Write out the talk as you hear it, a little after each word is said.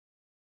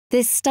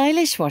This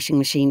stylish washing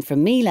machine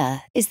from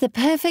Miele is the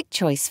perfect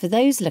choice for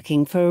those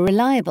looking for a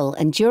reliable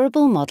and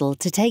durable model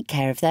to take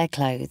care of their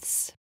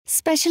clothes.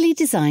 Specially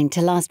designed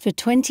to last for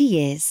 20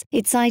 years,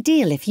 it's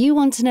ideal if you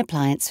want an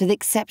appliance with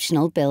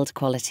exceptional build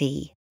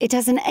quality. It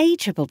has an A++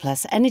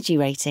 energy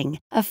rating,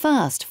 a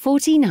fast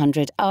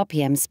 1400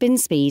 RPM spin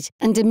speed,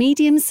 and a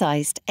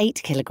medium-sized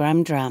 8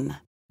 kg drum.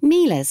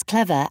 Miele's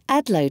clever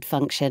add load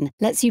function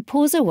lets you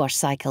pause a wash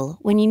cycle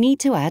when you need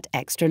to add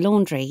extra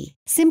laundry.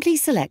 Simply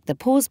select the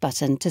pause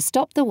button to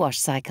stop the wash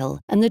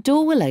cycle and the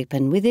door will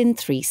open within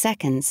 3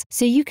 seconds,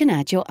 so you can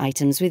add your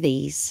items with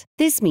ease.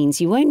 This means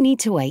you won't need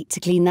to wait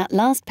to clean that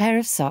last pair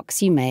of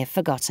socks you may have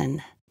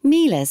forgotten.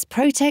 Miele's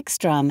Protex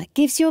Drum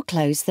gives your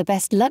clothes the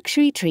best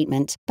luxury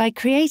treatment by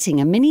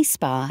creating a mini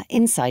spa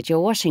inside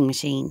your washing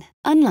machine.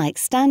 Unlike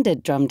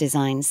standard drum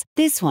designs,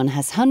 this one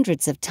has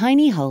hundreds of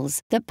tiny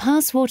holes that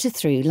pass water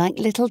through like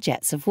little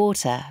jets of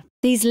water.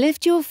 These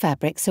lift your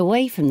fabrics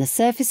away from the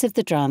surface of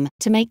the drum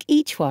to make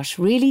each wash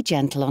really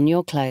gentle on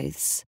your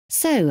clothes.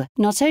 So,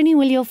 not only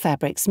will your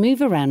fabrics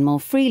move around more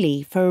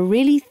freely for a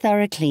really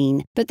thorough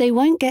clean, but they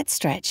won't get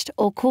stretched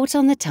or caught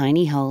on the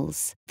tiny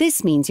holes.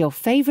 This means your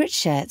favorite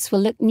shirts will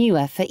look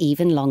newer for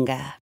even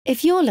longer.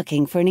 If you're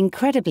looking for an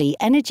incredibly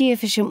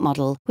energy-efficient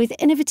model with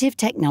innovative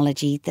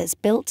technology that's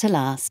built to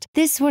last,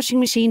 this washing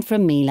machine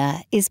from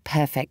Miele is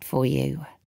perfect for you.